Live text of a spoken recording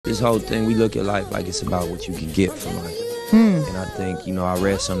this whole thing, we look at life like it's about what you can get from life. And I think, I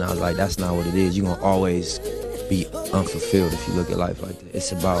read something, I was like, that's not what it is. You're going to always be unfulfilled if you look at life like that.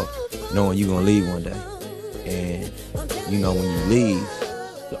 It's about knowing you're going to leave one day. And, when you leave,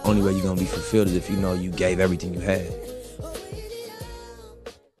 the only way you're going to be fulfilled is if you know you gave everything you had.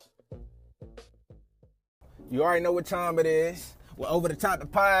 You already know what time it is. We're Over the Top, the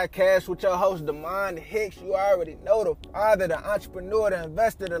podcast with your host, Damon Hicks. You already know the father, the entrepreneur, the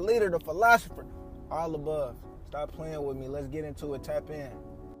investor, the leader, the philosopher, all above. Stop playing with me. Let's get into it. Tap in.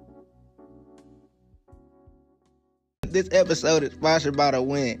 This episode is sponsored by The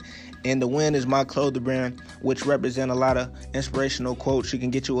Win. And The Win is my clothing brand, which represent a lot of inspirational quotes. You can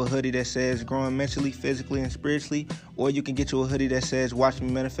get you a hoodie that says growing mentally, physically, and spiritually. Or you can get you a hoodie that says watch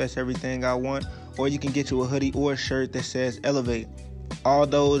me manifest everything I want. Or you can get you a hoodie or a shirt that says elevate. All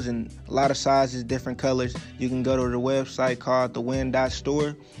those in a lot of sizes, different colors. You can go to the website called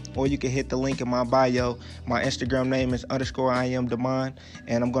thewin.store, or you can hit the link in my bio. My Instagram name is _IamDamon,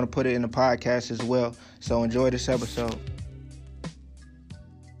 and I'm going to put it in the podcast as well. So enjoy this episode.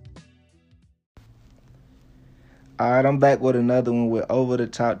 All right, I'm back with another one with Over the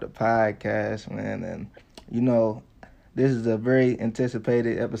Top, the podcast, man. And, this is a very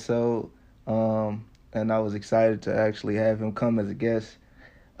anticipated episode. And I was excited to actually have him come as a guest.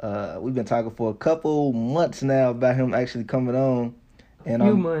 We've been talking for a couple months now about him actually coming on. And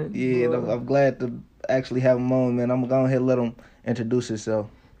I'm glad to actually have him on, man. I'm going to go ahead and let him introduce himself.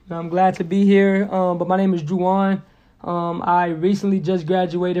 I'm glad to be here, but my name is Drewon. I recently just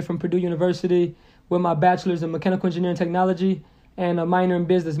graduated from Purdue University with my bachelor's in mechanical engineering technology and a minor in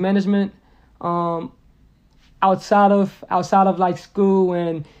business management. Outside of like school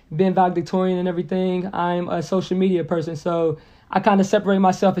and being valedictorian and everything, I'm a social media person. So I kind of separate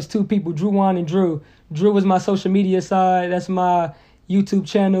myself as two people, Drewon and Drew. Drew is my social media side. That's my YouTube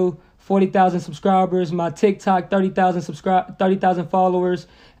channel, 40,000 subscribers. My TikTok, 30,000 followers.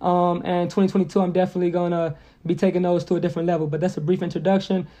 And 2022, I'm definitely gonna be taking those to a different level. But that's a brief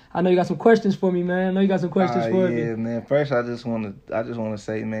introduction. I know you got some questions for me, man. Yeah, man. First, I just want to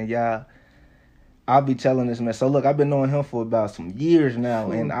say, man, y'all. I'll be telling this, man. So, look, I've been knowing him for about some years now,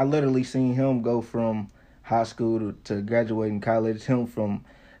 and I literally seen him go from high school to graduating college, him from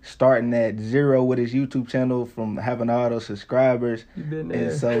starting at zero with his YouTube channel, from having all those subscribers.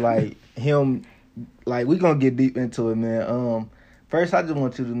 And so, like, him, like, we going to get deep into it, man. First, I just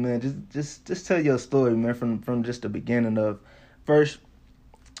want you to, man, just tell your story, man, from just the beginning of, first,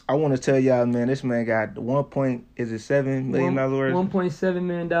 I want to tell y'all, man, this man got $1.7 million? $1.7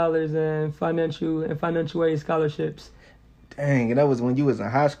 million in financial aid scholarships. Dang, and that was when you was in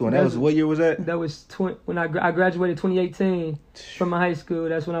high school. And that was what year was that? That was when I graduated 2018 from my high school.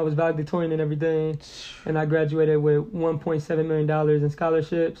 That's when I was valedictorian and everything. And I graduated with $1.7 million in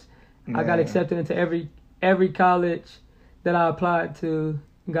scholarships. Man. I got accepted into every college that I applied to.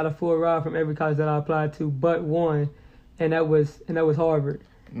 Got a full ride from every college that I applied to, but one, and that was Harvard.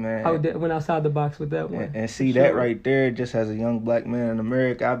 Man, I went outside the box with that one. And see that right there, just as a young black man in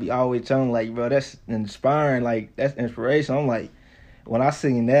America, I be always telling, like, bro, that's inspiring, like, that's inspiration. I'm like, when I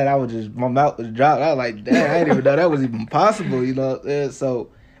seen that, my mouth was dropped. I was like, damn, I didn't even know that was even possible, So,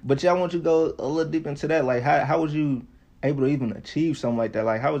 but yeah, I want you to go a little deep into that. Like, how was you able to even achieve something like that?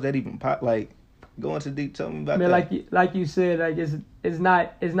 Like, how was that even go into deep? Tell me about that. Like you said, like it's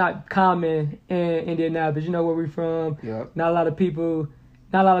not common in Indianapolis. You know where we're from. Yep. Not a lot of people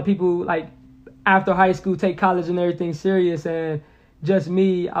like after high school take college and everything serious, and just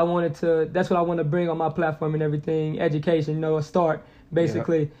me, that's what I want to bring on my platform and everything, education, a start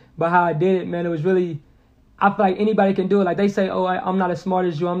basically. Yeah. But how I did it, man, it was really, I feel like anybody can do it. Like they say, oh, I'm not as smart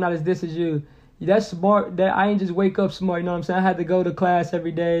as you, I'm not as this as you. That's smart. That I ain't just wake up smart, you know what I'm saying? I had to go to class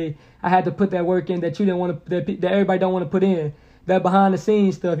every day. I had to put that work in that you didn't want to, that everybody don't want to put in. That behind the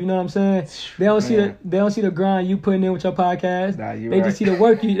scenes stuff, you know what I'm saying? They don't see the grind you putting in with your podcast. Just see the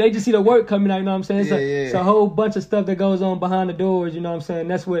work they just see the work coming out, you know what I'm saying? It's a whole bunch of stuff that goes on behind the doors, you know what I'm saying?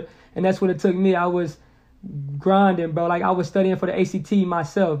 That's what it took me. I was grinding, bro. Like I was studying for the ACT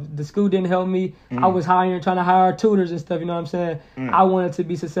myself. The school didn't help me. I was trying to hire tutors and stuff, you know what I'm saying? I wanted to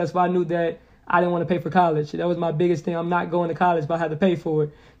be successful. I knew that I didn't want to pay for college. That was my biggest thing. I'm not going to college, but I had to pay for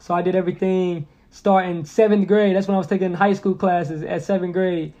it. So I did everything starting 7th grade. That's when I was taking high school classes at 7th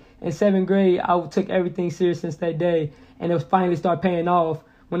grade. In 7th grade, I took everything serious since that day. And it was finally start paying off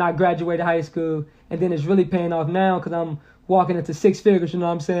when I graduated high school. And then it's really paying off now because I'm walking into six figures, you know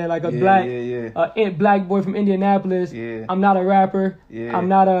what I'm saying? Like a black boy from Indianapolis. Yeah. I'm not a rapper. Yeah. I'm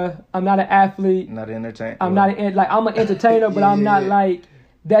not an athlete. Not an entertainer. I'm an entertainer, but I'm not like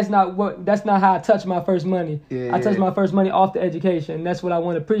that's not how I touch my first money. I touch my first money off the education. That's what I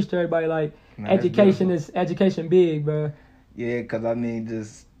want to preach to everybody. Like, education is education big, bro. Yeah, cause I mean,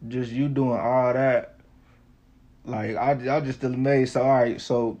 just you doing all that, like I'm just still amazed. So all right,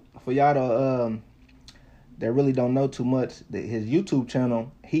 so for y'all to that really don't know too much, his YouTube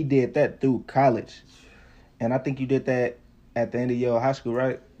channel, he did that through college, and I think you did that at the end of your high school,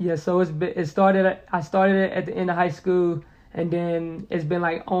 right? Yeah. So I started it at the end of high school. And then it's been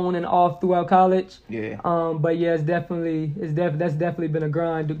like on and off throughout college. Yeah. But yeah, that's definitely been a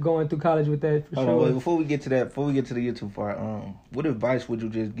grind going through college with that for sure. Hold on, wait, before we get to the YouTube part, what advice would you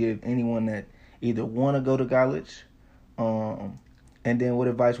just give anyone that either want to go to college, and then what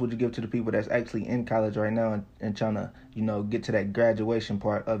advice would you give to the people that's actually in college right now and trying to, get to that graduation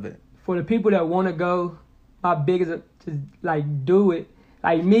part of it? For the people that want to go, my biggest just like do it.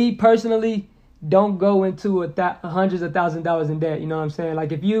 Like me personally. Don't go into hundreds of $1,000s in debt. You know what I'm saying?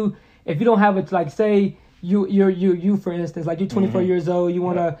 Like if you don't have it, like say you for instance, like you're 24 years old, you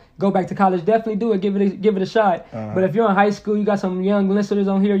want to go back to college, definitely do it. Give it a shot. But if you're in high school, you got some young listeners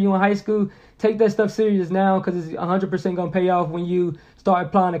on here. You in high school, take that stuff serious now because it's 100% gonna pay off when you start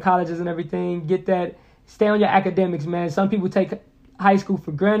applying to colleges and everything. Stay on your academics, man. Some people take high school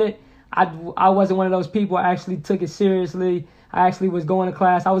for granted. I wasn't one of those people. I actually took it seriously. I actually was going to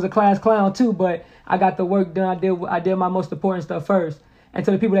class. I was a class clown too, but I got the work done. I did my most important stuff first. And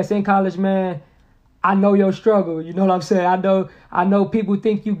to the people that's in college, man, I know your struggle. You know what I'm saying? I know people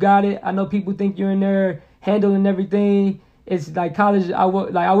think you got it. I know people think you're in there handling everything. It's like college. I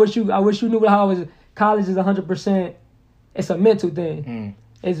wish you knew how it was. College is 100%. It's a mental thing.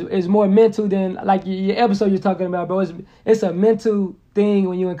 It's more mental than like your episode you're talking about, bro. It's a mental thing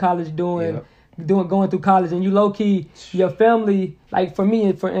when you're in college going through college, and you low key your family. Like for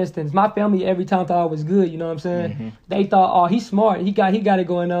me, for instance, my family every time thought I was good. You know what I'm saying? They thought, oh, he's smart. He got it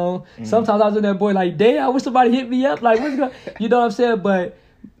going on. Sometimes I was with that boy like, damn, I wish somebody hit me up. Like, what's going? You know what I'm saying? But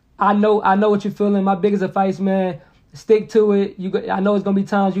I know what you're feeling. My biggest advice, man, stick to it. I know it's gonna be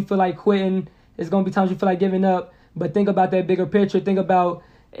times you feel like quitting. It's gonna be times you feel like giving up. But think about that bigger picture. Think about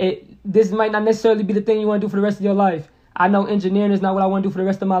it. This might not necessarily be the thing you want to do for the rest of your life. I know engineering is not what I want to do for the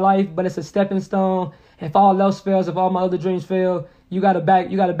rest of my life, but it's a stepping stone. If all else fails, if all my other dreams fail, you got to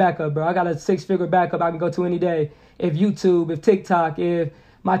back up, bro. I got a 6-figure backup I can go to any day. If YouTube, if TikTok, if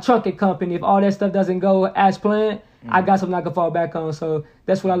my trucking company, if all that stuff doesn't go as planned, I got something I can fall back on. So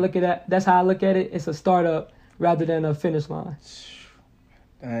that's what I look at. That's how I look at it. It's a startup rather than a finish line.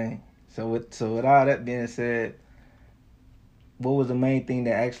 Dang. So with all that being said, what was the main thing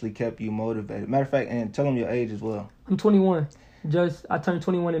that actually kept you motivated? Matter of fact, and tell them your age as well. I'm 21. I turned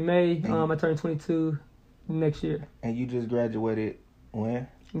 21 in May. I turned 22 next year. And you just graduated when?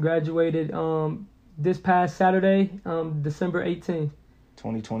 Graduated this past Saturday, December 18th.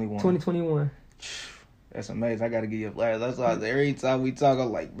 2021. 2021. That's amazing. I gotta give you a flash. That's why every time we talk,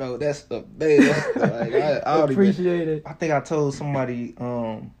 I'm like, bro, that's amazing. Like, I appreciate it. I think I told somebody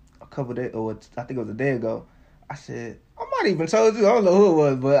a couple days, or I think it was a day ago. I said, I might even told you, I don't know who it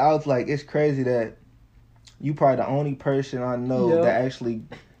was, but I was like, it's crazy that you probably the only person I know that actually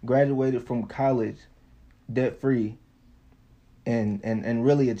graduated from college debt free and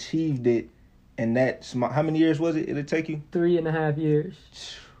really achieved it. And that's how many years was it? It'll take you 3.5 years.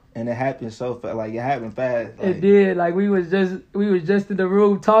 And it happened so fast. Like, it happened fast. Like, it did. Like, we was just in the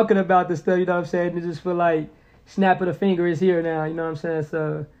room talking about this stuff. You know what I'm saying? It just feel like snap of the finger is here now. You know what I'm saying?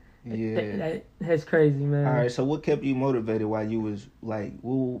 So yeah, that's crazy, man. All right. So what kept you motivated while you was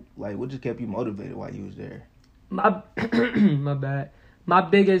what just kept you motivated while you was there? My bad. My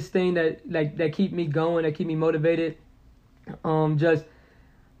biggest thing that keep me going, that keep me motivated, just.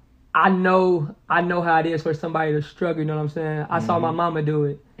 I know how it is for somebody to struggle, you know what I'm saying? I saw my mama do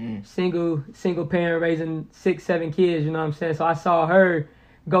it. Single parent raising 6-7 kids, you know what I'm saying? So I saw her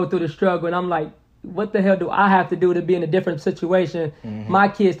go through the struggle, and I'm like, what the hell do I have to do to be in a different situation? My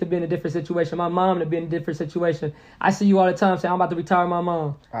kids to be in a different situation, my mom to be in a different situation. I see you all the time saying, I'm about to retire my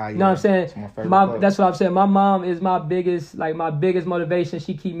mom. You know what I'm saying? That's what I'm saying. My mom is my biggest motivation.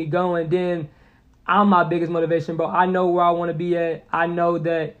 She keep me going. Then I'm my biggest motivation, bro. I know where I want to be at. I know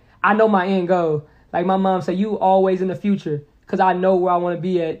my end goal. Like my mom said, you always in the future. Because I know where I want to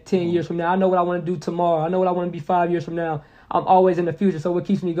be at 10 years from now. I know what I want to do tomorrow. I know what I want to be 5 years from now. I'm always in the future. So what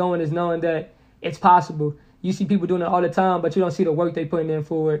keeps me going is knowing that it's possible. You see people doing it all the time, but you don't see the work they putting in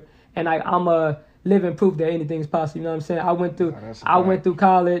for it. And I'm a living proof that anything's possible. You know what I'm saying? I went through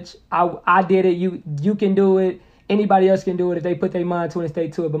college. I did it. You can do it. Anybody else can do it if they put their mind to it and stay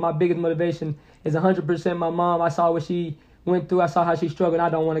to it. But my biggest motivation is 100% my mom. I saw what she went through. I saw how she struggled. I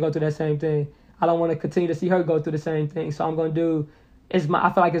don't want to go through that same thing. I don't want to continue to see her go through the same thing. So I'm going to do I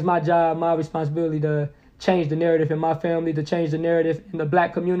feel like it's my job, my responsibility to change the narrative in my family, to change the narrative in the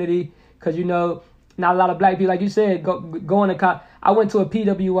black community. Because, you know, not a lot of black people, like you said, going to college. I went to a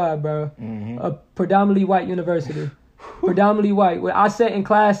PWI, bro, a predominantly white university. Predominantly white. Where I sat in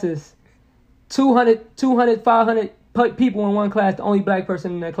classes, 200, 500 people in one class, the only black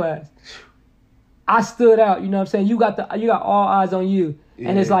person in that class. I stood out, you know what I'm saying? You got all eyes on you. Yeah.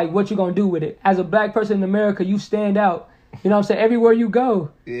 And it's like, what you gonna do with it? As a black person in America, you stand out. You know what I'm saying? Everywhere you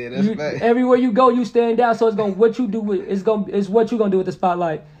go. Yeah, that's right. Everywhere you go, you stand out. So it's what you do with it's what you gonna do with the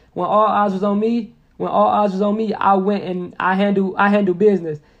spotlight. When all eyes was on me, I went and I handled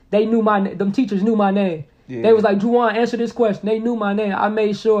business. They knew them teachers knew my name. Yeah. They was like, Drewon, answer this question. They knew my name. I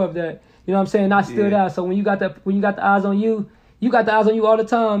made sure of that. You know what I'm saying? I stood out. So when you got the eyes on you, you got the eyes on you all the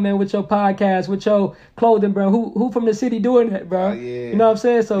time, man, with your podcast, with your clothing brand. Who from the city doing that, bro? You know what I'm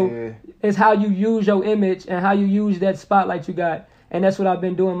saying? So it's how you use your image and how you use that spotlight you got. And that's what I've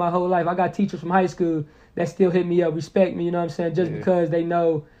been doing my whole life. I got teachers from high school that still hit me up, respect me, you know what I'm saying? Just because they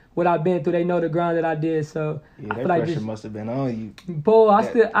know what I've been through, they know the grind that I did. So I feel that like pressure must have been on you. Boy,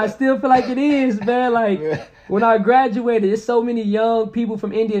 I still feel like it is, man. Like when I graduated, there's so many young people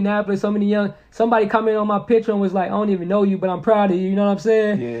from Indianapolis, somebody commented on my picture and was like, I don't even know you, but I'm proud of you. You know what I'm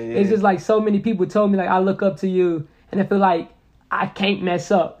saying? It's just like so many people told me like I look up to you, and I feel like I can't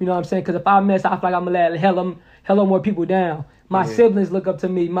mess up. You know what I'm saying? Because if I mess up, I feel like I'm gonna let hella more people down. My siblings look up to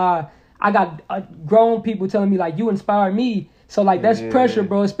me. I got grown people telling me like you inspired me. So like that's pressure,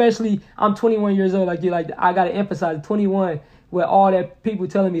 bro. Especially I'm 21 years old. Like I gotta emphasize 21 with all that people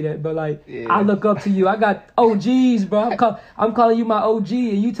telling me that. But like I look up to you. I got OGs, bro. I'm calling you my OG,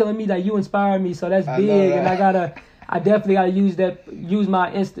 and you telling me that you inspired me. So that's big, and I definitely gotta use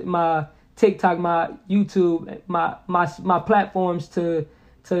my TikTok, my YouTube, my platforms to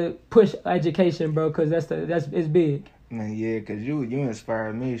push education, bro. Because it's big. Man, yeah, because you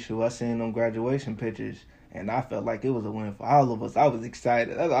inspired me. Shoot, I seen them graduation pictures, and I felt like it was a win for all of us. I was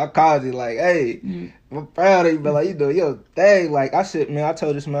excited. I called you like, hey, I'm proud of you, but like, you doing your thing. Like, I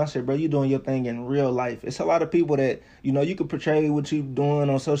told this man, I said, bro, you doing your thing in real life. It's a lot of people that, you know, you could portray what you doing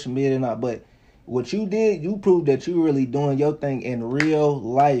on social media and not, but what you did, you proved that you really doing your thing in real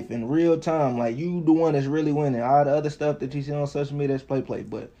life, in real time. Like, you the one that's really winning. All the other stuff that you see on social media, that's play.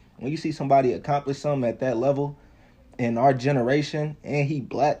 But when you see somebody accomplish something at that level, in our generation, and he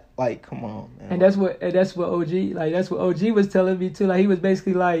black, like, come on, man. And that's what OG was telling me too. Like, he was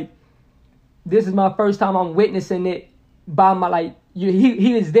basically like, this is my first time I'm witnessing it by my, like,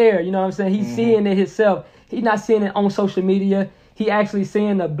 he was there, you know what I'm saying? He's seeing it himself. He's not seeing it on social media. He actually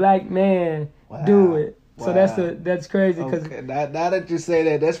seeing a black man do it. So that's crazy. Cause now that you say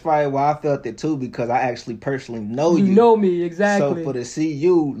that, that's probably why I felt it too, because I actually personally know you. You know me, exactly. So to see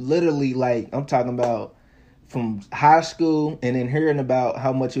you literally, like, I'm talking about from high school, and then hearing about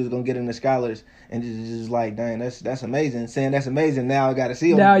how much he was gonna get in the scholars, and just like, dang, that's amazing. Saying that's amazing. Now I gotta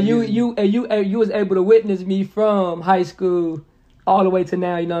see him. Now you was able to witness me from high school all the way to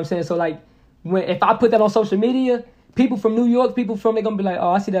now. You know what I'm saying? So like, if I put that on social media, people from New York, they're gonna be like,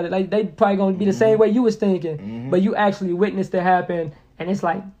 oh, I see that. Like, they probably gonna be the same way you was thinking, but you actually witnessed it happen, and it's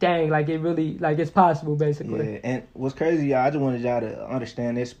like, dang, like it really, like it's possible, basically. Yeah. And what's crazy, y'all, I just wanted y'all to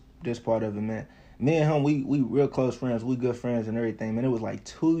understand this part of it, man. Me and him, we real close friends. We good friends and everything, man. It was like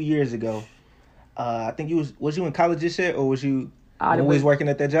 2 years ago. I think was you in college this year, or was you when we was working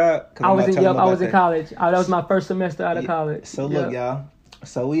at that job? I was in college. That was my first semester out of college. So look, y'all.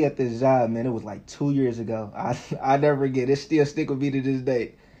 So we at this job, man. It was like 2 years ago. I never forget. It still stick with me to this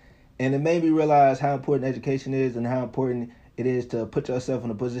day. And it made me realize how important education is and how important it is to put yourself in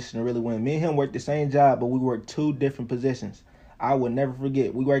a position to really win. Me and him worked the same job, but we worked 2 different positions. I would never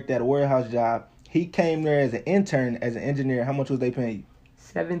forget. We worked at a warehouse job. He came there as an intern, as an engineer. How much was they paying you?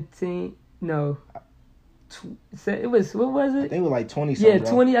 17. No. It was, what was it? I think it was like 20 something. Yeah,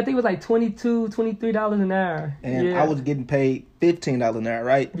 20. I think it was like $22, $23 an hour. And I was getting paid $15 an hour,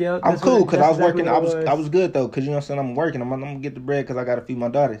 right? Yeah. I'm cool because I was working. I was good though, because you know what I'm saying. I'm working. I'm gonna get the bread because I gotta feed my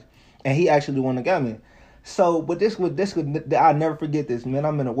daughters. And he actually the one that got me. So, but this would I'll never forget this, man.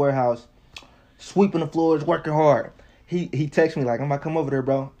 I'm in a warehouse, sweeping the floors, working hard. He texts me like, I'm gonna come over there,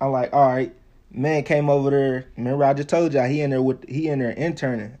 bro. I'm like, all right. Man came over there. Remember, I just told y'all he in there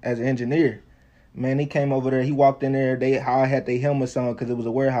interning as an engineer. Man, he came over there. He walked in there. They all had their helmets on because it was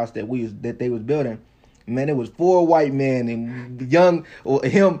a warehouse that they was building. Man, it was 4 white men and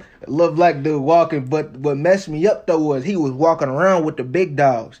him, little black dude walking. But what messed me up though was he was walking around with the big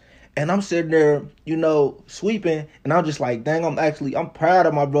dogs, and I'm sitting there, you know, sweeping, and I'm just like, dang, I'm proud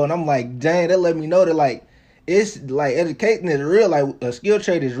of my bro, and I'm like, dang, that let me know that like. It's like educating is real, like a skill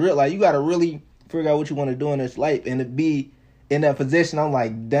trade is real. Like you gotta really figure out what you want to do in this life, and in that position, I'm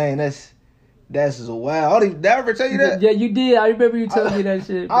like, dang, that's wild. Did I ever tell you that? Yeah, you did. I remember you telling me that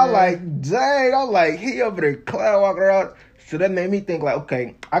shit. I'm like, dang. I'm like, he over there cloud walking around. So that made me think like,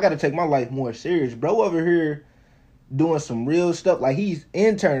 okay, I got to take my life more serious. Bro over here doing some real stuff. Like, he's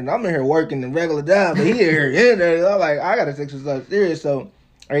interning. I'm in here working the regular job, but he in here interning. I'm like, I got to take some stuff serious. So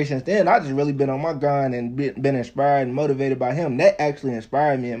ever since then, I just really been on my grind and been inspired and motivated by him. That actually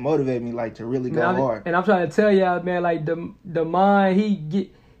inspired me and motivated me like to really go hard. And I'm trying to tell y'all, man, like the mind,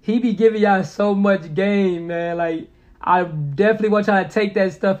 he be giving y'all so much game, man. Like, I definitely want y'all to take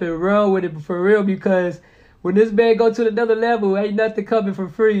that stuff and run with it for real, because when this man go to another level, ain't nothing coming for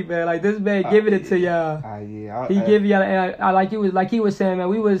free, man. Like, this man giving it to y'all. He giving y'all, and I like he was saying, man,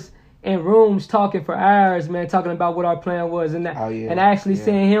 we was in rooms talking for hours, man, talking about what our plan was, and and actually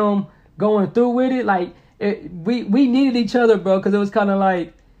seeing him going through with it, like we needed each other, bro, because it was kind of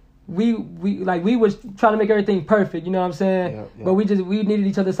like we was trying to make everything perfect, you know what I'm saying? Yep. But we needed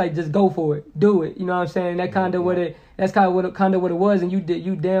each other to like just go for it, do it, you know what I'm saying? That kind of that's kind of what it was, and you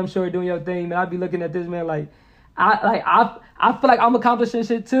damn sure doing your thing, man. I'd be looking at this man like I feel like I'm accomplishing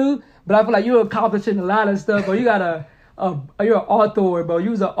shit too, but I feel like you're accomplishing a lot of stuff, or you got you're an author, bro.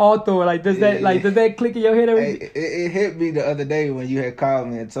 You was an author. Like, does that click in your head? It hit me the other day when you had called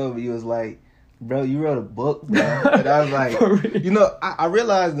me and told me, you was like, bro, you wrote a book, bro. And I was like, you know, I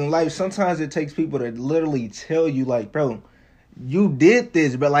realized in life sometimes it takes people to literally tell you, like, bro, you did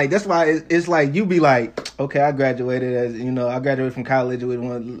this, but like that's why it's like you be like, okay, I graduated I graduated from college with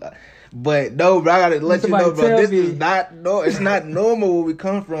one, but no, bro, I gotta let you know, bro, this is it's not normal where we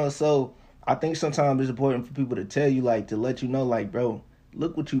come from. So I think sometimes it's important for people to tell you, like, to let you know, like, bro,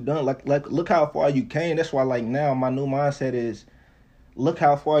 look what you done, like look how far you came. That's why, like, now my new mindset is, look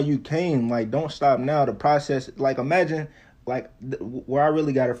how far you came. Like, don't stop now. The process, like, imagine, like, where I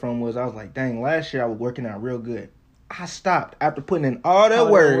really got it from was I was like, dang, last year I was working out real good. I stopped after putting in all that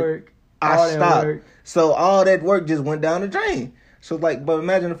work. I stopped. So all that work just went down the drain. So, like, but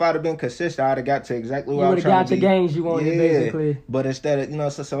imagine if I'd have been consistent, I'd have got to exactly where I was trying to be. You would have got your gains you wanted, basically. But instead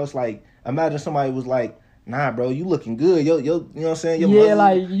of, so it's like, imagine somebody was like, nah, bro, you looking good. You know what I'm saying? You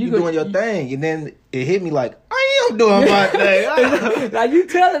doing your thing. And then it hit me like, I am doing my thing. Like, you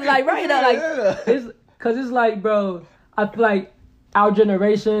telling, like, right now, like, because it's like, bro, I feel like our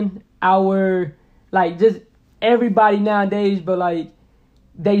generation, like, just everybody nowadays, but like,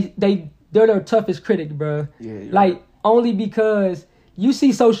 they're their toughest critic, bro. Like, only because you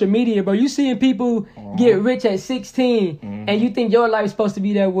see social media, bro. You seeing people get rich at 16, and you think your life's supposed to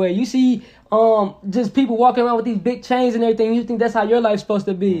be that way. You see just people walking around with these big chains and everything. You think that's how your life's supposed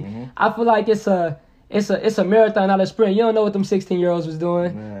to be. I feel like it's a marathon, not a sprint. You don't know what them 16-year-olds was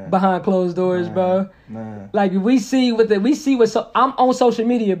doing behind closed doors, bro. Like, I'm on social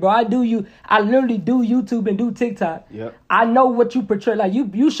media, bro. I literally do YouTube and do TikTok. I know what you portray. Like,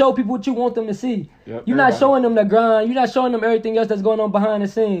 you show people what you want them to see. You're not showing them the grind. You're not showing them everything else that's going on behind the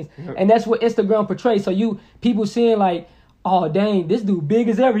scenes. And that's what Instagram portrays. So people seeing like, oh dang, this dude big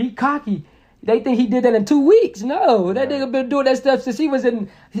as ever. He cocky. They think he did that in 2 weeks. No, that nigga been doing that stuff since he was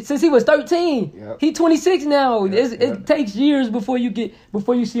 13. He 26 now. It takes years before you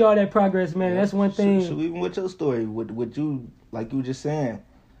see all that progress, man. That's one thing. So even with your story, with you, like you were just saying,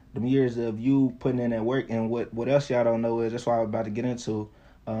 the years of you putting in that work, and what else y'all don't know is, that's why I was about to get into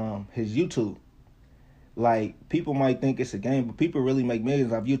his YouTube. Like, people might think it's a game, but people really make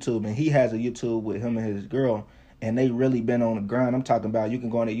millions off YouTube, and he has a YouTube with him and his girl. And they really been on the grind. I'm talking about, you can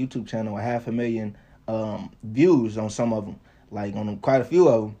go on their YouTube channel with 500,000 views on some of them, like on quite a few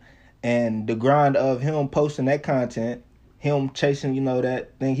of them. And the grind of him posting that content, him chasing,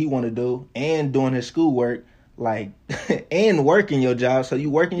 that thing he want to do, and doing his schoolwork, like, and working your job. So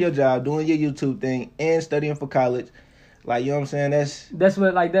you working your job, doing your YouTube thing, and studying for college. Like, you know what I'm saying? That's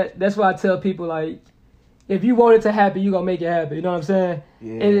what I tell people, like, if you want it to happen, you gonna make it happen. You know what I'm saying?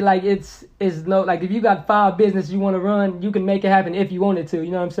 It's if you got 5 businesses you want to run, you can make it happen if you wanted to.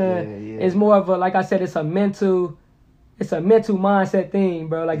 You know what I'm saying? It's more of a, like I said, it's a mental mindset thing,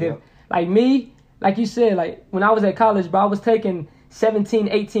 bro. Like, if, like me, like you said, like when I was at college, bro, I was taking 17,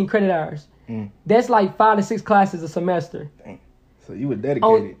 18 credit hours. That's like 5 to 6 classes a semester. Dang. So you were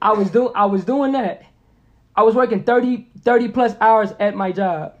dedicated. I was doing that. I was working 30 plus hours at my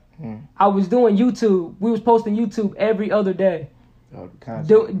job. I was doing YouTube. We was posting YouTube every other day.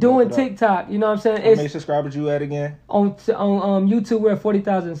 Doing TikTok. You know what I'm saying? How many subscribers you at again? On YouTube, we're at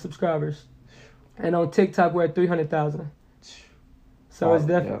 40,000 subscribers. And on TikTok, we're at 300,000. So it's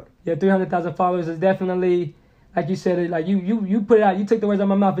definitely, 300,000 followers is definitely, like you said, like you put it out, you took the words out of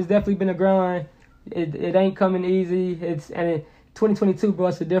my mouth. It's definitely been a grind. It ain't coming easy. 2022, bro,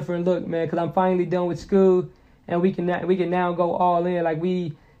 it's a different look, man, because I'm finally done with school. and we can now go all in. Like,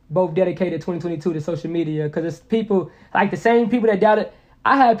 we both dedicated 2022 to social media, because it's people, like the same people that doubted.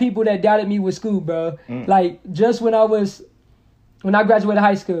 I had people that doubted me with school, bro. Like, just when I graduated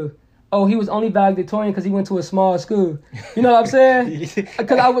high school. Oh, he was only valedictorian because he went to a small school. You know what I'm saying?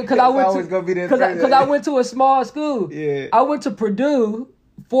 Because I went to a small school. Yeah. I went to Purdue,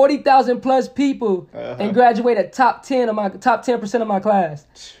 40,000 plus people, and graduated top 10% of my class.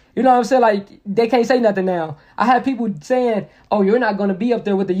 You know what I'm saying? Like, they can't say nothing now. I have people saying, "Oh, you're not gonna be up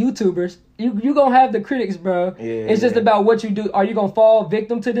there with the YouTubers." You gonna have the critics, bro. Yeah, it's just about what you do. Are you gonna fall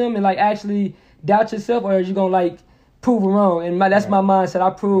victim to them and like actually doubt yourself, or are you gonna like prove them wrong? And that's my mindset.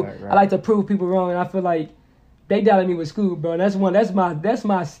 I like to prove people wrong, and I feel like they doubted me with school, bro. And that's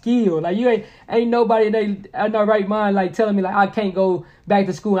my skill. Like, you ain't nobody in their right mind like telling me like I can't go back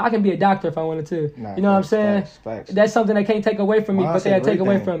to school. I can be a doctor if I wanted to. You know what I'm saying? Facts. That's something they can't take away from me, Mindset but they take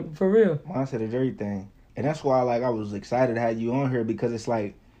away from for real. Mindset is everything, and that's why like I was excited to have you on here, because it's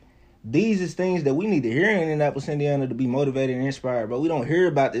like these is things that we need to hear in Indianapolis, Indiana, to be motivated and inspired. But we don't hear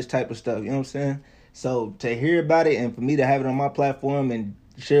about this type of stuff. You know what I'm saying? So to hear about it, and for me to have it on my platform and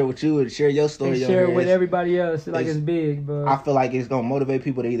share it with you and share your story, and share it with everybody else, like it's big, bro. I feel like it's gonna motivate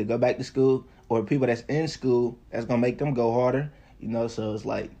people to either go back to school, or people that's in school, that's gonna make them go harder. You know, so it's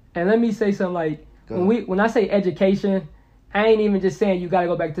like. And let me say something, like when I say education, I ain't even just saying you gotta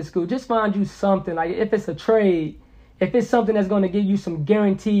go back to school. Just find you something, like if it's a trade, if it's something that's gonna give you some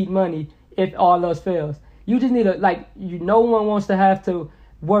guaranteed money, if all else fails. You just need no one wants to have to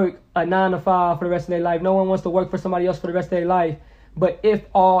work a 9 to 5 for the rest of their life. No one wants to work for somebody else for the rest of their life. But if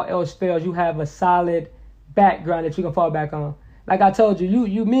all else fails, you have a solid background that you can fall back on. Like I told you,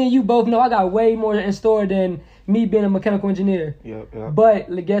 me and you both know I got way more in store than me being a mechanical engineer. Yep.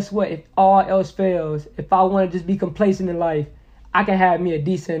 But guess what? If all else fails, if I want to just be complacent in life, I can have me a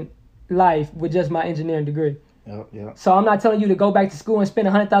decent life with just my engineering degree. Yep. So I'm not telling you to go back to school and spend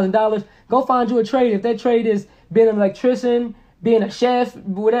 $100,000. Go find you a trade. If that trade is being an electrician, being a chef,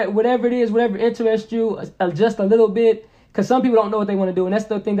 whatever it is, whatever interests you, just a little bit. Because some people don't know what they want to do. And that's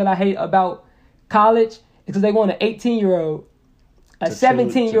the thing that I hate about college, because they want an 18-year-old, a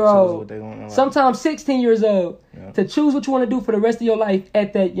 17-year-old, sometimes 16 years old, to choose what you want to do for the rest of your life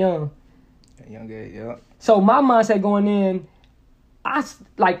at that young. Young age, yeah. So my mindset going in, I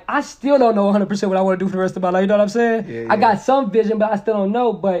still don't know 100% what I want to do for the rest of my life. You know what I'm saying? Yeah. I got some vision, but I still don't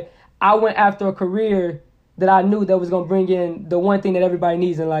know. But I went after a career that I knew that was going to bring in the one thing that everybody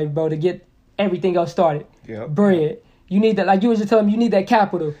needs in life, bro, to get everything else started. Yep. Bread. You need that, like you was just telling me, you need that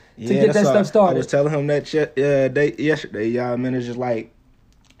capital to get that stuff started. I was telling him that yesterday, y'all, man. It's just like,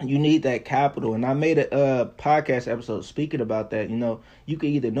 you need that capital. And I made a podcast episode speaking about that. You know, you can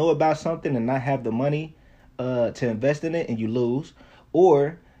either know about something and not have the money to invest in it, and you lose.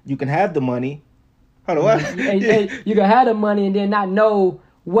 Or you can have the money. Hold on, what? You can have the money and then not know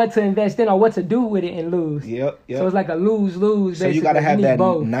what to invest in or what to do with it and lose. Yep. So it's like a lose-lose. So you got to have that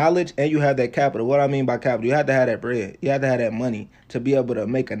both. knowledge, and you have that capital. What I mean by capital, you have to have that bread. You have to have that money to be able to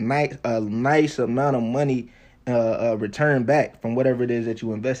make a nice amount of money return back from whatever it is that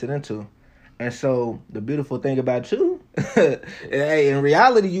you invested into. And so the beautiful thing about you, in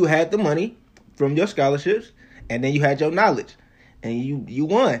reality, you had the money from your scholarships, and then you had your knowledge, and you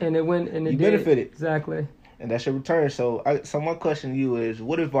won. And it went, and it you benefited. Exactly. And that's your return. So my question to you is,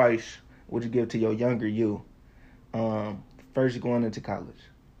 what advice would you give to your younger you, first going into college?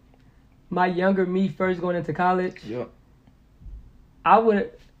 My younger me first going into college? Yep.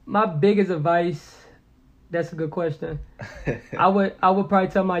 My biggest advice, that's a good question. I would probably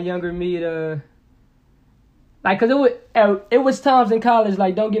tell my younger me to, like, cause it was times in college,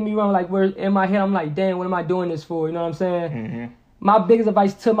 like, don't get me wrong, like, where in my head I'm like, damn, what am I doing this for? You know what I'm saying? Mm-hmm. My biggest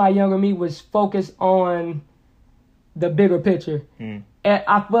advice to my younger me was focus on the bigger picture. And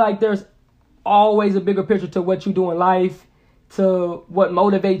I feel like there's always a bigger picture to what you do in life, to what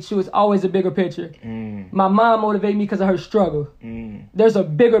motivates you. It's always a bigger picture. My mom motivated me because of her struggle. There's a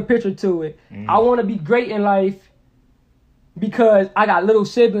bigger picture to it. I want to be great in life because I got little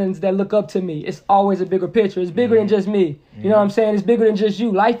siblings that look up to me. It's always a bigger picture. It's bigger than just me. You know what I'm saying? It's bigger than just you.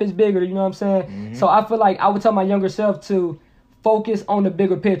 Life is bigger. You know what I'm saying? So I feel like I would tell my younger self to focus on the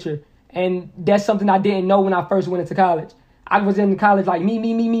bigger picture. And that's something I didn't know when I first went into college. I was in college like me.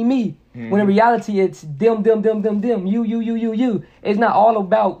 When in reality, it's them, you. It's not all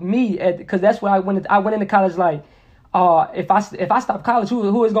about me, because that's what I went into college like. If I stop college,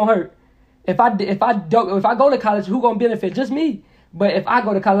 who is gonna hurt? If I go to college, who gonna benefit? Just me. But if I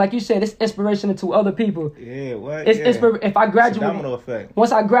go to college, like you said, it's inspirational to other people. Yeah, what? If I graduate, it's a domino effect.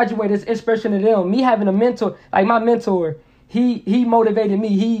 Once I graduate, it's inspirational to them. Me having a mentor, like my mentor. he motivated me.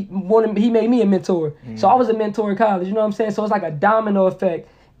 He made me a mentor. So I was a mentor in college. You know what I'm saying? So it's like a domino effect.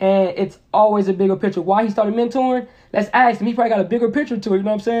 And it's always a bigger picture. Why he started mentoring? Let's ask him. He probably got a bigger picture to it. You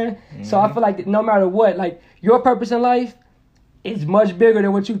know what I'm saying? So I feel like no matter what, like your purpose in life is much bigger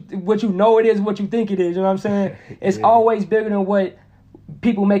than what you know it is, what you think it is. You know what I'm saying? It's always bigger than what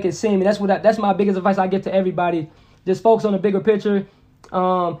people make it seem. And that's my biggest advice I give to everybody. Just focus on the bigger picture.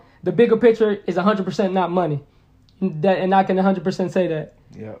 The bigger picture is 100% not money. And I can 100% say that.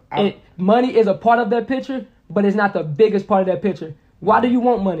 Yeah. Money is a part of that picture, but it's not the biggest part of that picture. Why do you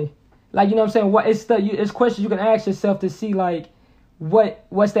want money? Like, you know what I'm saying? It's questions you can ask yourself to see, like,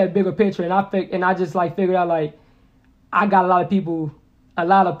 what's that bigger picture? And I just, like, figured out, like, I got a lot of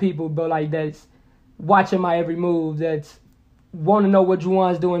people, but, like, that's watching my every move, that's want to know what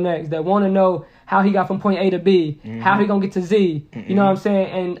Drewon's doing next, that want to know how he got from point A to B, how he going to get to Z. You know what I'm saying?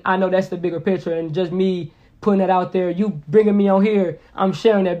 And I know that's the bigger picture. And just me putting that out there, you bringing me on here, I'm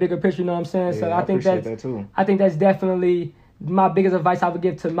sharing that bigger picture, you know what I'm saying? Yeah, So I think that too. I think that's definitely my biggest advice I would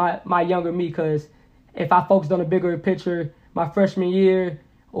give to my younger me, because if I focused on a bigger picture my freshman year,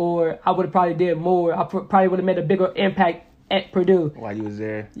 or I would have probably did more. I probably would have made a bigger impact at Purdue. While you was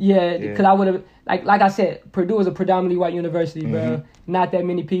there. Yeah, because I would have, like I said, Purdue is a predominantly white university, bro. Not that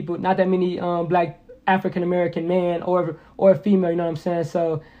many people, not that many black African-American man or female, you know what I'm saying?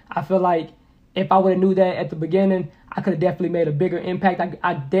 So I feel like if I would have knew that at the beginning, I could have definitely made a bigger impact.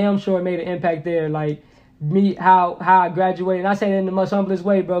 I damn sure made an impact there. Like, me, how I graduated. And I say that in the most humblest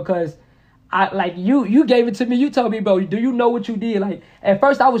way, bro, because you gave it to me. You told me, bro, do you know what you did? Like, at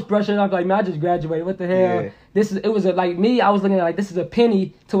first I was brushing it off, like, man, I just graduated. What the hell? Yeah. I was looking at it like, this is a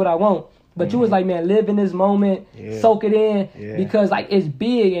penny to what I want. But you was like, man, live in this moment, soak it in, because, like, it's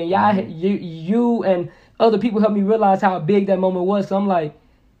big. And y'all, you and other people helped me realize how big that moment was. So I'm like,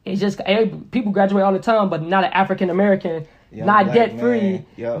 it's just, people graduate all the time, but not an African-American, not debt-free,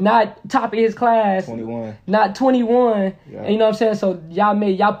 not top of his class, 21. Not 21. And you know what I'm saying? So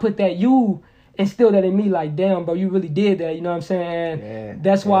y'all put that, you instilled that in me, like, damn, bro, you really did that. You know what I'm saying? And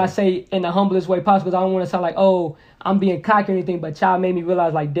that's why I say in the humblest way possible, because I don't want to sound like, oh, I'm being cocky or anything, but y'all made me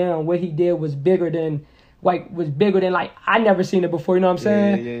realize, like, damn, what he did was bigger than, like, I never seen it before. You know what I'm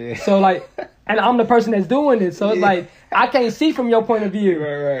saying? Yeah. So, like, and I'm the person that's doing it. So it's like, I can't see from your point of view.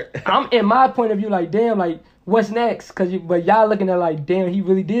 Right. I'm in my point of view, like, damn, like, what's next? But y'all looking at, like, damn, he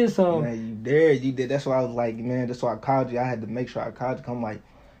really did something. Man, you did. That's why I was like, man, that's why I called you. I had to make sure I called you. I'm like,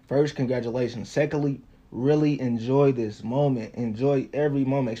 first, congratulations. Secondly, really enjoy this moment. Enjoy every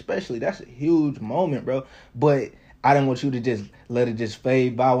moment. Especially, that's a huge moment, bro. But I didn't want you to just let it just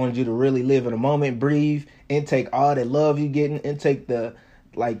fade by. I wanted you to really live in the moment, breathe, intake all that love you getting, intake the,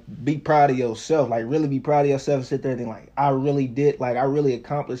 like, be proud of yourself. Like, really be proud of yourself and sit there and think, like, I really did, like, I really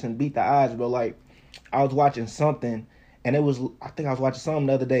accomplished and beat the odds, bro. Like, I was watching something, and I think I was watching something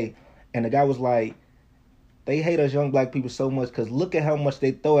the other day, and the guy was like, they hate us young black people so much because look at how much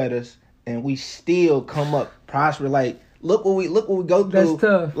they throw at us, and we still come up prosper. Like, look what we go through. That's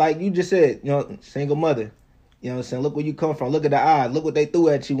tough. Like you just said, you know, single mother. You know what I'm saying? Look where you come from. Look at the odds. Look what they threw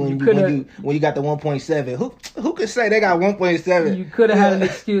at you when you got the 1.7. Who could say they got 1.7? You could have had an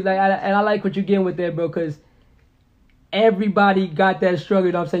excuse. Like, and I like what you're getting with that, bro, because everybody got that struggle.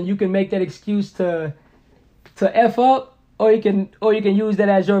 You know what I'm saying? You can make that excuse to F up, or you can use that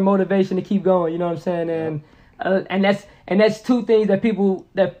as your motivation to keep going. You know what I'm saying? And that's two things that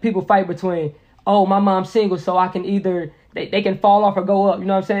people fight between. Oh, my mom's single, so I can either they can fall off or go up. You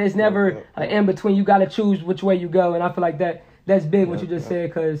know what I'm saying? It's never an in between. You got to choose which way you go. And I feel like that's big what you just said,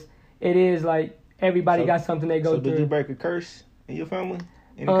 because it is like everybody got something they go through. So did you break a curse in your family?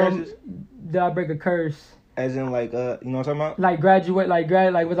 Any curses? Did I break a curse? As in, like, you know what I'm talking about? Like graduate,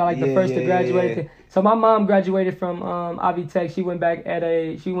 was I like the first to graduate? Yeah. So my mom graduated from Ivy Tech. She went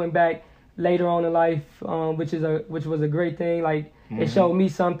back later on in life, which was a great thing. Like, it showed me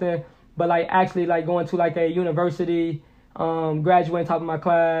something. But, like, actually, like, going to, like, a university, graduating top of my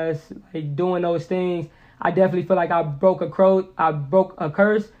class, like, doing those things, I definitely feel like I broke a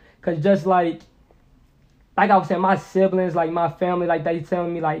curse, because just like I was saying, my siblings, like, my family, like, they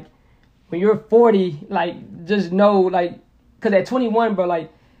telling me, like, when you're 40, like, just know, like, because at 21, bro,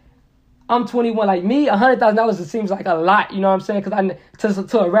 like, I'm 21. Like, me, $100,000, it seems like a lot, you know what I'm saying? Because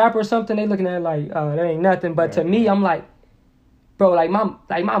to a rapper or something, they looking at it like, oh, that ain't nothing. But to me, I'm like, bro, like,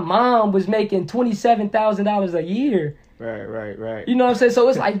 my mom was making $27,000 a year. Right. You know what I'm saying? So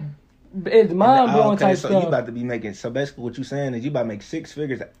it's like, it's mind-blowing type stuff. So you about to be making, so basically what you saying is you about to make six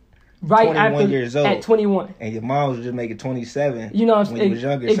figures right 21 years old. At 21. And your mom was just making 27 you know what I'm saying? when you was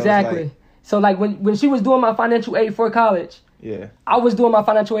younger. Exactly. So, like, when she was doing my financial aid for college, I was doing my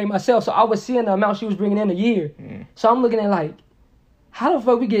financial aid myself. So I was seeing the amount she was bringing in a year. So I'm looking at like, how the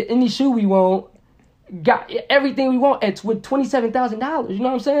fuck we get any shoe we want, got everything we want with $27,000? You know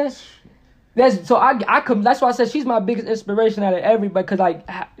what I'm saying? That's why I said she's my biggest inspiration out of everybody. Cause like,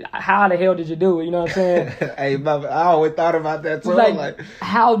 how the hell did you do it? You know what I'm saying? Hey, I always thought about that too. Like,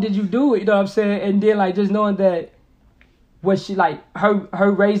 how did you do it? You know what I'm saying? And then like just knowing that what she like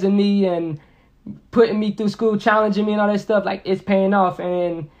her raising me and putting me through school, challenging me and all that stuff, like it's paying off,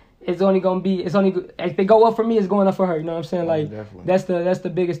 and it's only if it go up for me, it's going up for her. You know what I'm saying? Like that's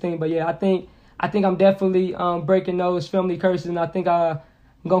the biggest thing. But yeah, I think I'm definitely breaking those family curses, and I think I'm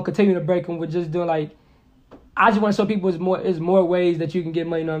gonna continue to break them with just doing like, I just want to show people is more ways that you can get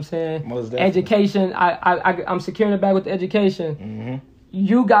money. You know what I'm saying? Most definitely. Education, I'm securing it back with the education. Mm-hmm.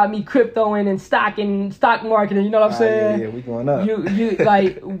 You got me cryptoing and stock marketing. You know what I'm saying? Yeah, we going up. You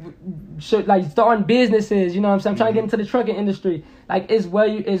like starting businesses. You know what I'm saying? I'm trying to get into the trucking industry. Like it's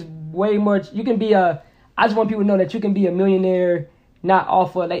way more. You can be I just want people to know that you can be a millionaire, not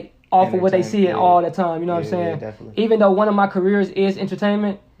off of what they see all the time. You know what I'm saying? Yeah, definitely. Even though one of my careers is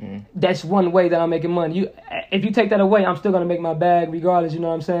entertainment, that's one way that I'm making money. If you take that away, I'm still gonna make my bag regardless. You know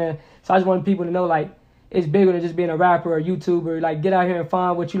what I'm saying? So I just want people to know like, it's bigger than just being a rapper or a YouTuber. Like, get out here and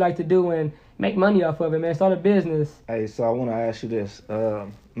find what you like to do and make money off of it, man. Start a business. Hey, so I want to ask you this.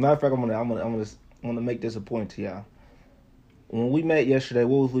 Matter of fact, I'm gonna make this a point to y'all. When we met yesterday,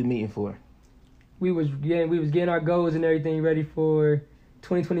 what was we meeting for? We was getting our goals and everything ready for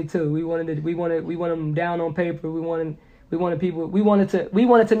 2022. We wanted them down on paper. We wanted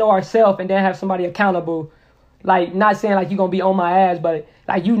to know ourselves and then have somebody accountable. Like, not saying like you're gonna be on my ass, but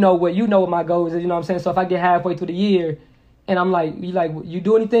like you know what my goals is, you know what I'm saying? So if I get halfway through the year and I'm like, you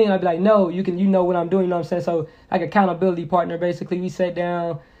do anything? I'd be like, no, you know what I'm doing, you know what I'm saying? So like accountability partner, basically. We sat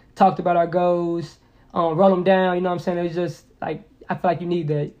down, talked about our goals, wrote them down, you know what I'm saying? It was just like, I feel like you need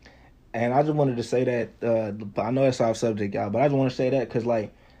that. And I just wanted to say that, I know it's off subject, y'all, but I just want to say that because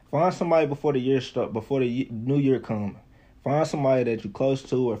like, find somebody before the year start, before the new year come. Find somebody that you're close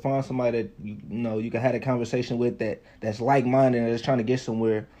to, or find somebody that you know you can have a conversation with that's like-minded and that's trying to get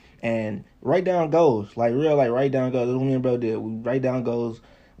somewhere. And write down goals, write down goals. That's what me and bro did. We write down goals.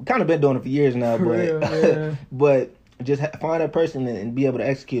 We kind of been doing it for years now, but but just find that person and be able to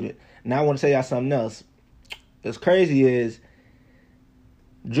execute it. Now I want to tell y'all something else. What's crazy is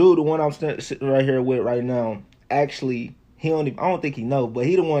Drew, the one I'm sitting right here with right now, actually I don't think he know, but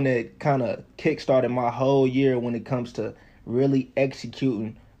he the one that kind of kickstarted my whole year when it comes to really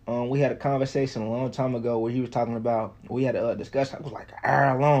executing. We had a conversation a long time ago where he was talking about, we had a discussion, it was like an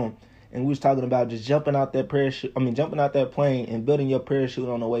hour long, and we was talking about just jumping out that plane and building your parachute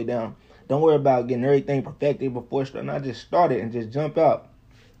on the way down. Don't worry about getting everything perfected before starting. I just started and just jump out.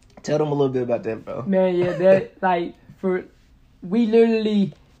 Tell them a little bit about that, bro. Man, yeah, that we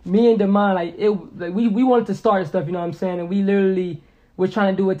literally, me and Damon, we wanted to start stuff, you know what I'm saying? And we literally were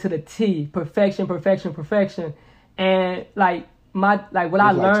trying to do it to the T, perfection. And what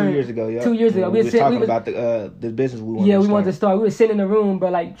I learned 2 years ago, yeah. 2 years ago, we were talking about the business we wanted. Yeah, we wanted to start. We were sitting in the room,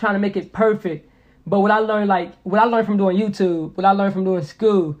 but like trying to make it perfect. But what I learned from doing YouTube, what I learned from doing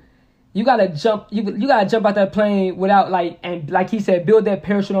school, you gotta jump. You gotta jump out that plane without and like he said, build that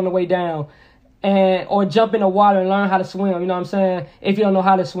parachute on the way down, or jump in the water and learn how to swim. You know what I'm saying? If you don't know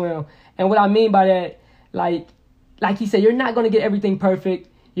how to swim, and what I mean by that, like he said, you're not gonna get everything perfect.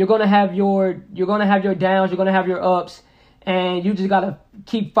 You're gonna have your downs. You're gonna have your ups. And you just gotta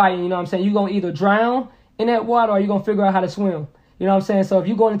keep fighting, you know what I'm saying? You're gonna either drown in that water or you're gonna figure out how to swim. You know what I'm saying? So if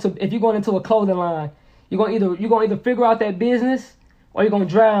you're going into a clothing line, you're gonna either figure out that business or you're gonna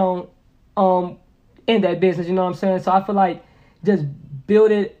drown in that business, you know what I'm saying? So I feel like just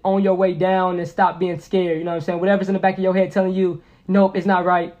build it on your way down and stop being scared, you know what I'm saying? Whatever's in the back of your head telling you, nope, it's not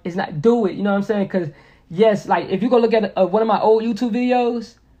right, it's not, do it, you know what I'm saying? Because yes, like if you go look at one of my old YouTube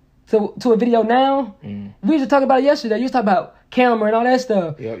videos to a video now, we used to talk about it yesterday. You used to talk about camera and all that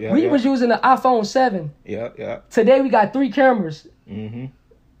stuff. We was using the iPhone 7. Yeah. Today we got 3 cameras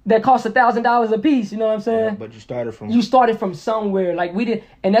that cost $1,000 a piece. You know what I'm saying? Yeah, but you started from somewhere. Like we did,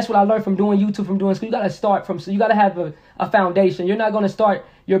 and that's what I learned from doing YouTube, from doing school. You gotta start from. So you gotta have a foundation. You're not gonna start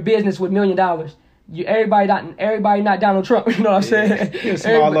your business with $1 million. Everybody not Donald Trump, you know what I'm saying? You're a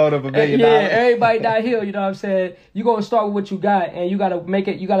small load of $1 million. Yeah, everybody not here, you know what I'm saying? You gonna start with what you got, and you gotta make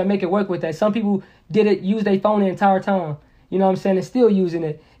it work with that. Some people use their phone the entire time, you know what I'm saying, and still using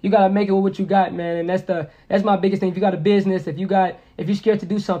it. You gotta make it with what you got, man, and that's my biggest thing. If you got a business, if you're scared to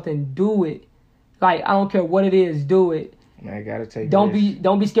do something, do it. Like, I don't care what it is, do it. Man, I gotta take. Don't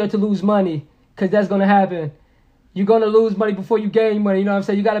be scared to lose money, cause that's gonna happen. You're going to lose money before you gain money. You know what I'm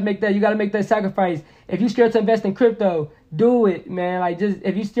saying? You got to make that sacrifice. If you're scared to invest in crypto, do it, man. Like, just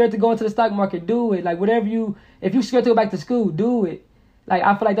if you scared to go into the stock market, do it. Like, if you scared to go back to school, do it. Like,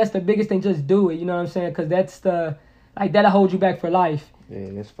 I feel like that's the biggest thing. Just do it. You know what I'm saying? Because that'll hold you back for life. Yeah,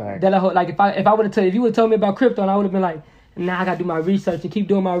 that's fact. Like, if you would have told me about crypto, and I would have been like, nah, I gotta do my research and keep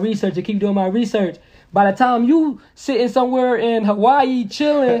doing my research and keep doing my research. By the time you sitting somewhere in Hawaii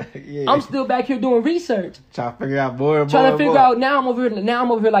chilling, yeah. I'm still back here doing research. Trying to figure out more. Trying to figure out, now I'm over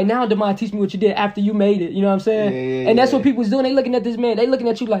here like, now Demond, teach me what you did after you made it. You know what I'm saying? Yeah, and that's what people's doing. They looking at this man. They looking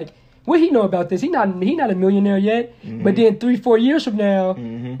at you like, what he know about this? He not a millionaire yet. Mm-hmm. But then 3-4 years from now,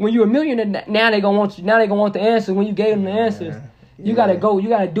 when you're a millionaire, now they gonna want the answer. When you gave them the answers. You gotta go. You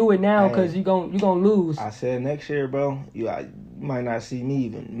gotta do it now because you gonna lose. I said next year, bro. You might not see me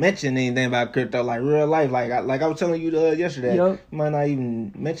even mention anything about crypto, like real life. Like I was telling you yesterday. Yep. You might not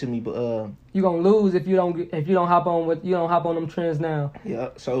even mention me, but you gonna lose if you don't hop on them trends now. Yeah.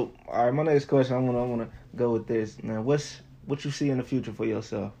 So all right, my next question, I wanna go with this. Now, what you see in the future for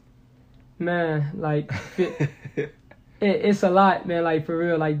yourself? Man, like it's a lot, man. Like for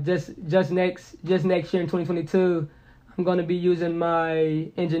real. Like just next year in 2022. I'm going to be using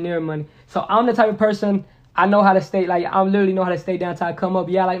my engineering money. So I'm the type of person, I know how to stay, like I literally know how to stay down till I come up.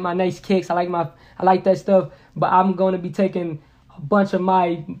 Yeah, I like my nice kicks. I like that stuff. But I'm going to be taking a bunch of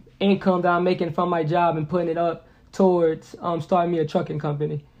my income that I'm making from my job and putting it up towards starting me a trucking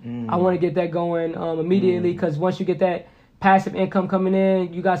company. I want to get that going immediately because once you get that passive income coming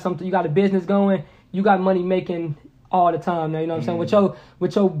in, you got a business going, you got money making all the time now. You know what I'm saying?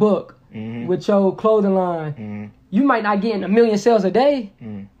 With your book, with your clothing line. You might not get 1 million sales a day,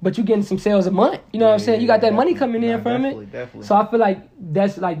 but you getting some sales a month. You know what I'm saying? You got that money coming in from it. Definitely. So I feel like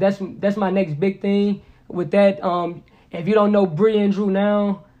that's my next big thing. With that, if you don't know Bree and Drew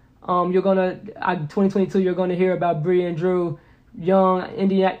now, 2022 you're gonna hear about Bree and Drew, young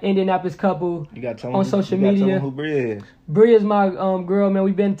Indianapolis couple on social media. Tell them who Bree is. Bree is my girl, man.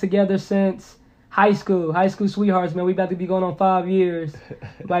 We've been together since high school sweethearts, man. We about to be going on 5 years.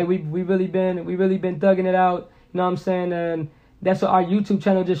 Like we really been thugging it out. You know what I'm saying? And that's what our YouTube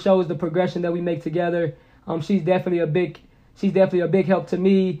channel just shows, the progression that we make together. She's definitely a big help to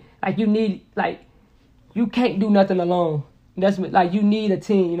me. Like you can't do nothing alone. That's like you need a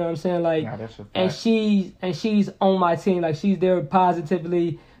team. You know what I'm saying? Like, nah, that's a fact. and she's on my team. Like she's there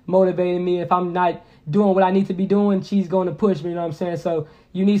positively motivating me. If I'm not doing what I need to be doing, she's going to push me. You know what I'm saying? So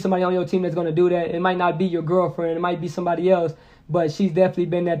you need somebody on your team that's going to do that. It might not be your girlfriend. It might be somebody else. But she's definitely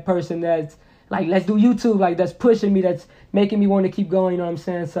been that person that's like, let's do YouTube, like that's pushing me, that's making me want to keep going, you know what I'm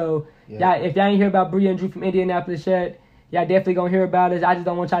saying? So, yeah, if y'all ain't hear about Bree and Drew from Indianapolis yet, y'all definitely gonna hear about it. I just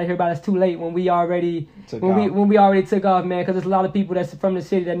don't want y'all to hear about it too late when we already took off, man, because there's a lot of people that's from the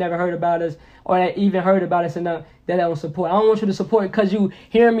city that never heard about us or that even heard about us and that don't support. I don't want you to support because you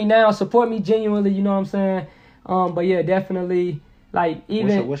hearing me now. Support me genuinely, you know what I'm saying? But yeah, definitely, like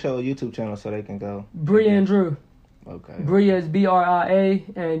even... What's your YouTube channel so they can go? Bree and Drew. Okay. Bria is BRIA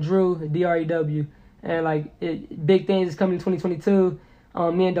and Drew DREW, and like big things is coming in 2022.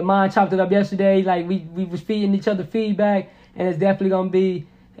 Me and Demond chopped it up yesterday. Like we was feeding each other feedback, and it's definitely gonna be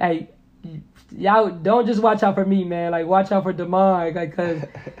like y'all don't just watch out for me, man. Like watch out for Demond, like cause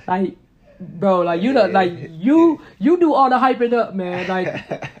like bro, like you know, like you do all the hyping up, man. Like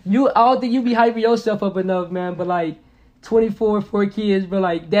I don't think you be hyping yourself up enough, man. But like 24, 4 kids, but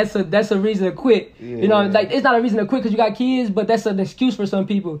like that's a reason to quit. Yeah. You know, like it's not a reason to quit because you got kids, but that's an excuse for some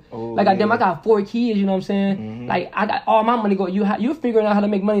people. Like I got 4 kids. You know what I'm saying? Like I got all my money going. You're figuring out how to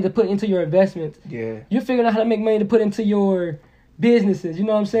make money to put into your investments. Yeah. You're figuring out how to make money to put into your businesses. You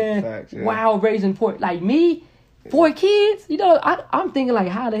know what I'm saying? Facts, yeah. Wow, raising 4 like me, 4 kids. You know, I'm thinking like,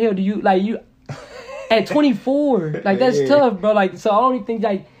 how the hell do you like you at 24? Like that's tough, bro. Like so I only think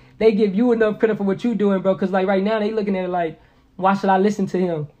like. They give you enough credit for what you doing, bro. Because, like, right now, they looking at it like, why should I listen to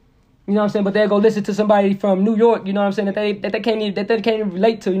him? You know what I'm saying? But they'll go listen to somebody from New York, you know what I'm saying, that they can't even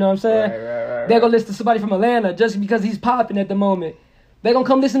relate to, you know what I'm saying? Right. They'll go listen to somebody from Atlanta just because he's popping at the moment. They're going to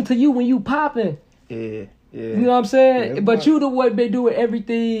come listen to you when you popping. Yeah. You know what I'm saying? Yeah, but you the one been doing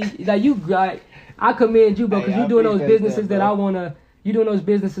everything. Like, I commend you, bro, because you doing those businesses that I want to, you doing those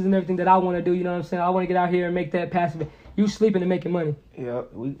businesses and everything that I want to do, you know what I'm saying? I want to get out here and make that passive. You sleeping and making money. Yeah,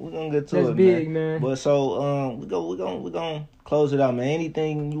 we're gonna get to That's it, big, man. But so we're gonna close it out, man.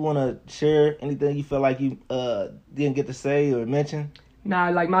 Anything you wanna share? Anything you feel like you didn't get to say or mention? Nah,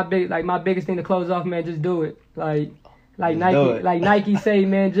 like my biggest thing to close off, man, just do it. Like Nike say,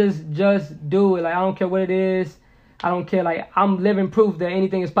 man, just do it. Like I don't care what it is. I don't care. Like I'm living proof that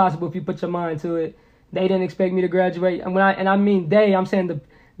anything is possible if you put your mind to it. They didn't expect me to graduate, and I mean they, I'm saying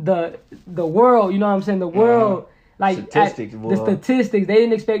the world. You know what I'm saying? The world. Like statistics, the statistics, they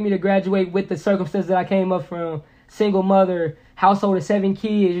didn't expect me to graduate with the circumstances that I came up from. single mother, household of 7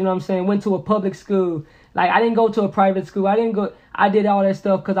 kids, you know what I'm saying? Went to a public school. Like, I didn't go to a private school. I did all that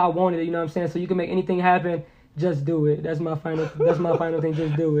stuff because I wanted it, you know what I'm saying? So you can make anything happen, just do it. That's my final thing,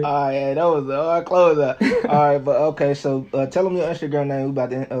 just do it. All right, yeah, that was our closer. All right, but okay, so tell them your Instagram name. We about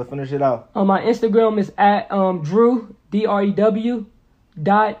to finish it off. My Instagram is at Drew, DREW,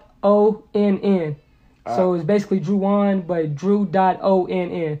 .ONN. So it's basically Drewon, but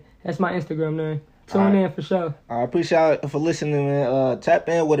Drew.ONN. That's my Instagram name. Tune in for sure. I appreciate y'all for listening, man. Tap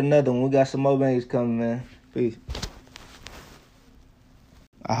in with another one. We got some more bangs coming, man. Peace.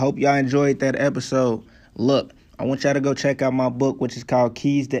 I hope y'all enjoyed that episode. Look, I want y'all to go check out my book, which is called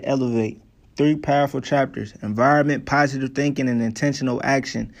Keys to Elevate. 3 powerful chapters: environment, positive thinking, and intentional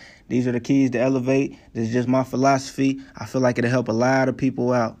action. These are the keys to elevate. This is just my philosophy. I feel like it'll help a lot of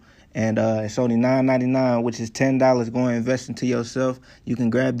people out. And it's only $9.99, which is $10. Go and invest into yourself. You can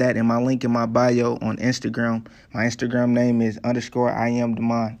grab that in my link in my bio on Instagram. My Instagram name is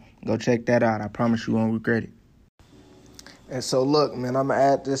 _IamDemond. Go check that out. I promise you won't regret it. And so, look, man, I'm going to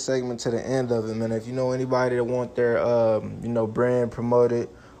add this segment to the end of it, man. If you know anybody that want their, brand promoted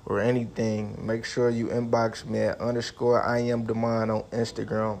or anything, make sure you inbox me at _IamDemond on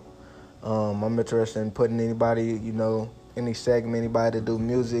Instagram. I'm interested in putting anybody, any segment, anybody to do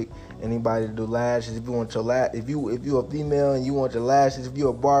music, anybody to do lashes. If you want your if you're a female and you want your lashes, if you're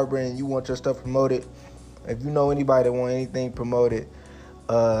a barber and you want your stuff promoted, if you know anybody that want anything promoted,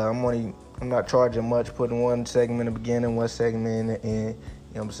 I'm not charging much, putting one segment in the beginning, one segment in the end. You know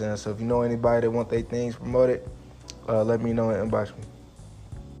what I'm saying? So if you know anybody that want their things promoted, let me know and inbox me.